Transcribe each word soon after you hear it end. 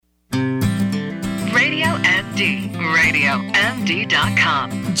MD,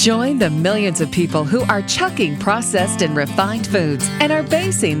 Join the millions of people who are chucking processed and refined foods and are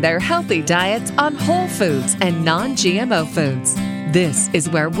basing their healthy diets on whole foods and non-GMO foods. This is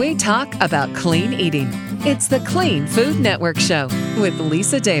where we talk about clean eating. It's the Clean Food Network Show with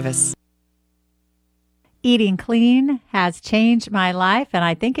Lisa Davis. Eating clean has changed my life, and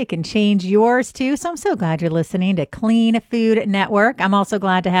I think it can change yours too. So I'm so glad you're listening to Clean Food Network. I'm also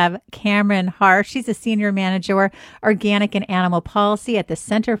glad to have Cameron Harsh. She's a senior manager, organic and animal policy at the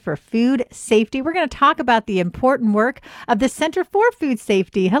Center for Food Safety. We're going to talk about the important work of the Center for Food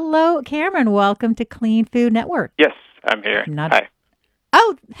Safety. Hello, Cameron. Welcome to Clean Food Network. Yes, I'm here. Hi.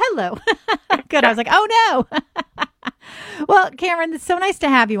 Oh, hello. Good. I was like, oh, no. Well, Cameron, it's so nice to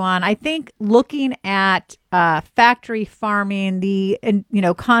have you on. I think looking at factory farming, the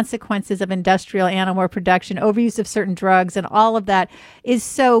consequences of industrial animal production, overuse of certain drugs, and all of that is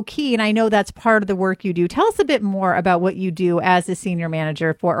so key. And I know that's part of the work you do. Tell us a bit more about what you do as a senior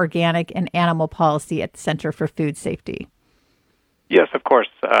manager for organic and animal policy at the Center for Food Safety. Yes, of course.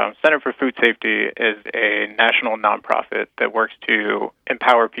 Center for Food Safety is a national nonprofit that works to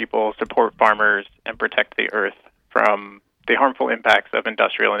empower people, support farmers, and protect the earth from the harmful impacts of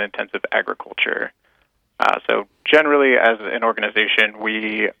industrial and intensive agriculture. So generally, as an organization,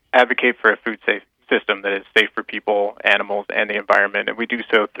 we advocate for a food safe system that is safe for people, animals, and the environment, and we do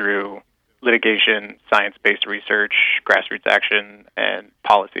so through litigation, science-based research, grassroots action, and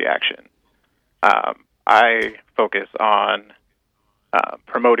policy action. I focus on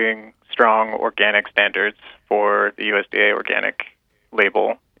promoting strong organic standards for the USDA organic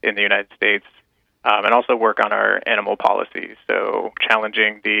label in the United States, and also work on our animal policy, so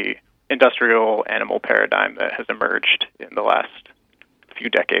challenging the industrial animal paradigm that has emerged in the last few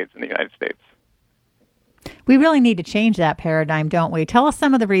decades in the United States. We really need to change that paradigm, don't we? Tell us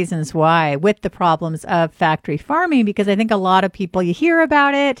some of the reasons why with the problems of factory farming, because I think a lot of people, you hear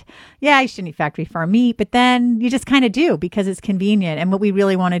about it. Yeah, you shouldn't eat factory farm meat, but then you just kind of do because it's convenient. And what we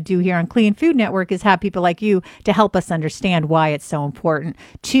really want to do here on Clean Food Network is have people like you to help us understand why it's so important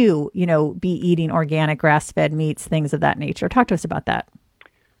to, be eating organic grass-fed meats, things of that nature. Talk to us about that.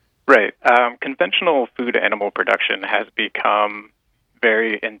 Right. Conventional food animal production has become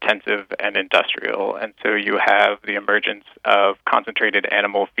very intensive and industrial, and so you have the emergence of concentrated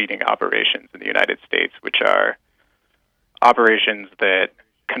animal feeding operations in the United States, which are operations that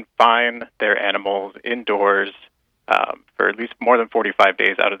confine their animals indoors for at least more than 45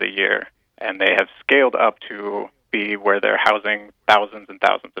 days out of the year, and they have scaled up to be where they're housing thousands and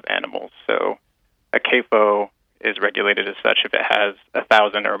thousands of animals. So a CAFO is regulated as such if it has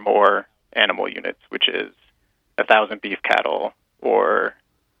 1,000 or more animal units, which is 1,000 beef cattle, or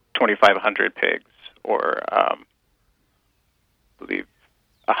 2,500 pigs, or I believe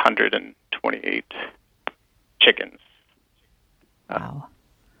 128 chickens. Wow.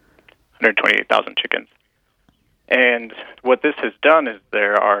 128,000 chickens. And what this has done is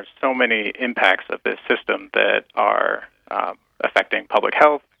there are so many impacts of this system that are affecting public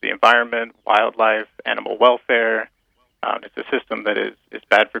health, the environment, wildlife, animal welfare. It's a system that is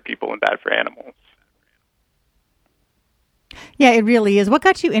bad for people and bad for animals. Yeah, it really is. What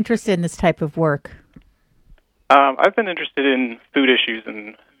got you interested in this type of work? I've been interested in food issues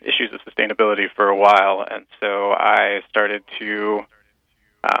and issues of sustainability for a while, and so I started to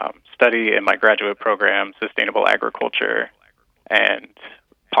study in my graduate program sustainable agriculture and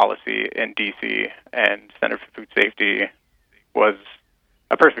policy in D.C., and Center for Food Safety was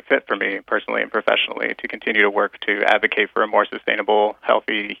a perfect fit for me personally and professionally to continue to work to advocate for a more sustainable,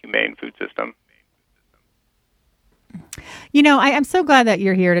 healthy, humane food system. I'm so glad that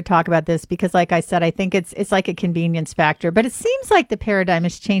you're here to talk about this because, like I said, I think it's like a convenience factor. But it seems like the paradigm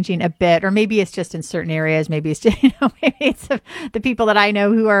is changing a bit, or maybe it's just in certain areas. Maybe it's just, maybe it's the people that I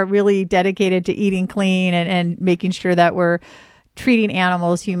know who are really dedicated to eating clean and making sure that we're treating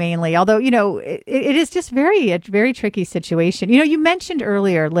animals humanely. Although, it is just a very tricky situation. You mentioned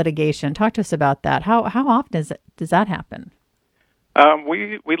earlier litigation. Talk to us about that. How often does that happen?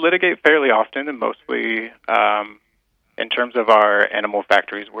 We litigate fairly often, and mostly. In terms of our animal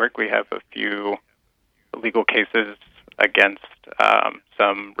factories work, we have a few legal cases against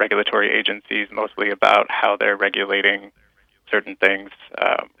some regulatory agencies, mostly about how they're regulating certain things.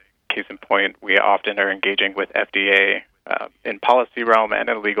 Case in point, we often are engaging with FDA in policy realm and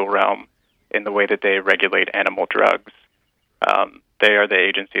in legal realm in the way that they regulate animal drugs. They are the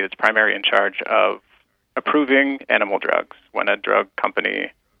agency that's primarily in charge of approving animal drugs. When a drug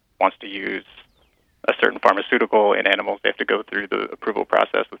company wants to use a certain pharmaceutical in animals, they have to go through the approval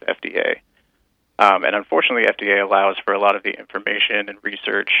process with FDA. And unfortunately, FDA allows for a lot of the information and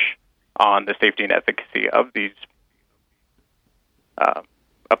research on the safety and efficacy of these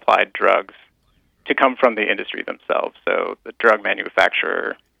applied drugs to come from the industry themselves. So the drug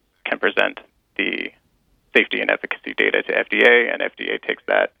manufacturer can present the safety and efficacy data to FDA, and FDA takes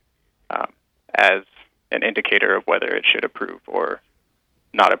that as an indicator of whether it should approve or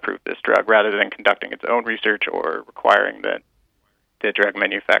not approve this drug, rather than conducting its own research or requiring that the drug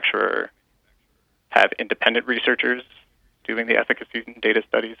manufacturer have independent researchers doing the efficacy and data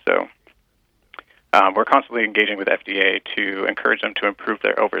studies. So we're constantly engaging with FDA to encourage them to improve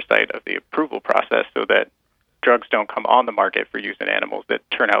their oversight of the approval process so that drugs don't come on the market for use in animals that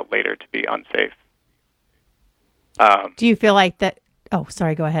turn out later to be unsafe. Do you feel like that? Oh,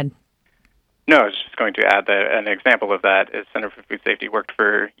 sorry, go ahead. No, I was just going to add that an example of that is Center for Food Safety worked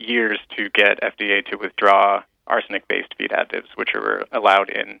for years to get FDA to withdraw arsenic-based feed additives, which are allowed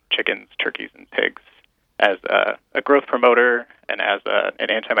in chickens, turkeys, and pigs, as a growth promoter and as an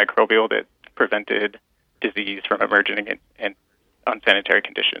antimicrobial that prevented disease from emerging in unsanitary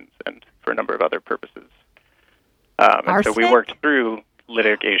conditions and for a number of other purposes. And so we worked through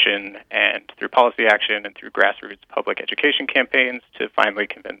litigation and through policy action and through grassroots public education campaigns to finally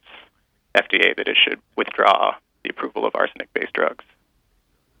convince FDA that it should withdraw the approval of arsenic-based drugs.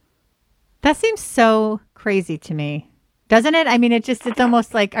 That seems so crazy to me, doesn't it? I mean, it's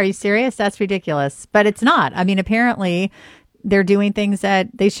almost like, are you serious? That's ridiculous. But it's not. I mean, apparently they're doing things that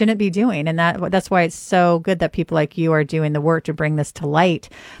they shouldn't be doing. And that's why it's so good that people like you are doing the work to bring this to light.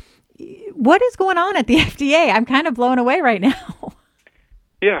 What is going on at the FDA? I'm kind of blown away right now.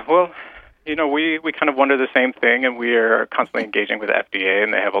 Yeah, well, we kind of wonder the same thing, and we are constantly engaging with FDA,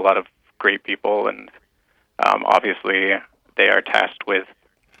 and they have a lot of great people, and obviously they are tasked with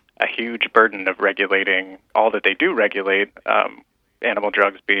a huge burden of regulating all that they do regulate, animal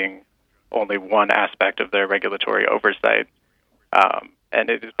drugs being only one aspect of their regulatory oversight. And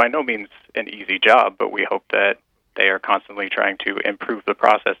it is by no means an easy job, but we hope that they are constantly trying to improve the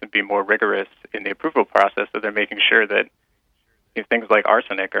process and be more rigorous in the approval process, so they're making sure that things like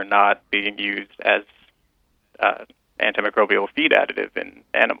arsenic are not being used as antimicrobial feed additive in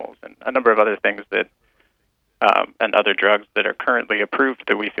animals, and a number of other things that and other drugs that are currently approved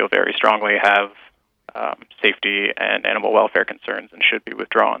that we feel very strongly have safety and animal welfare concerns and should be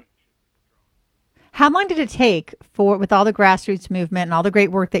withdrawn. How long did it take with all the grassroots movement and all the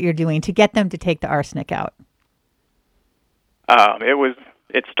great work that you're doing to get them to take the arsenic out?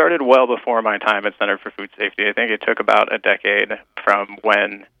 It started well before my time at Center for Food Safety. I think it took about a decade from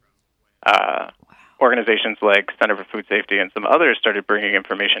when organizations like Center for Food Safety and some others started bringing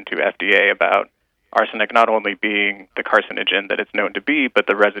information to FDA about arsenic not only being the carcinogen that it's known to be, but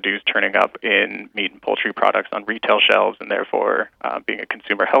the residues turning up in meat and poultry products on retail shelves, and therefore being a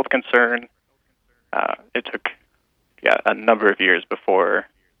consumer health concern. It took a number of years before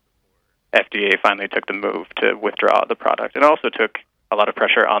FDA finally took the move to withdraw the product. It also took a lot of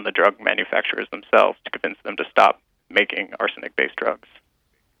pressure on the drug manufacturers themselves to convince them to stop making arsenic-based drugs.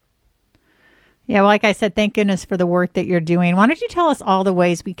 Yeah, well, like I said, thank goodness for the work that you're doing. Why don't you tell us all the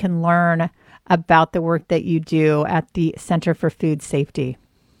ways we can learn about the work that you do at the Center for Food Safety?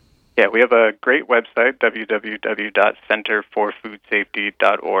 Yeah, we have a great website,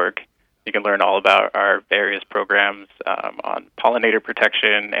 www.centerforfoodsafety.org. You can learn all about our various programs on pollinator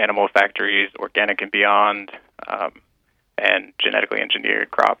protection, animal factories, organic and beyond, and genetically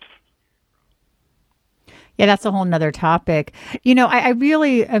engineered crops. Yeah, that's a whole nother topic. I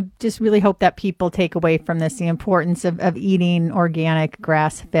really just really hope that people take away from this the importance of eating organic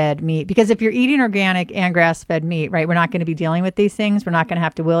grass-fed meat. Because if you're eating organic and grass-fed meat, right, we're not going to be dealing with these things. We're not going to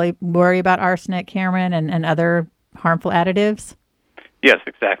have to worry about arsenic, Cameron, and other harmful additives. Yes,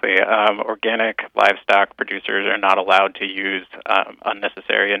 exactly. Organic livestock producers are not allowed to use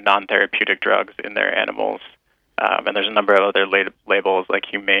unnecessary and non-therapeutic drugs in their animals. And there's a number of other labels like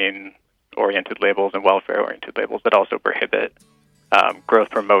humane-oriented labels and welfare-oriented labels that also prohibit growth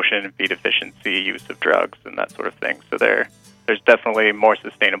promotion, feed efficiency, use of drugs, and that sort of thing. So there's definitely more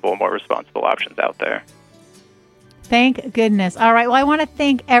sustainable, more responsible options out there. Thank goodness. All right. Well, I want to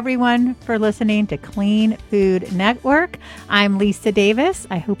thank everyone for listening to Clean Food Network. I'm Lisa Davis.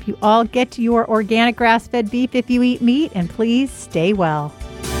 I hope you all get your organic grass-fed beef if you eat meat, and please stay well.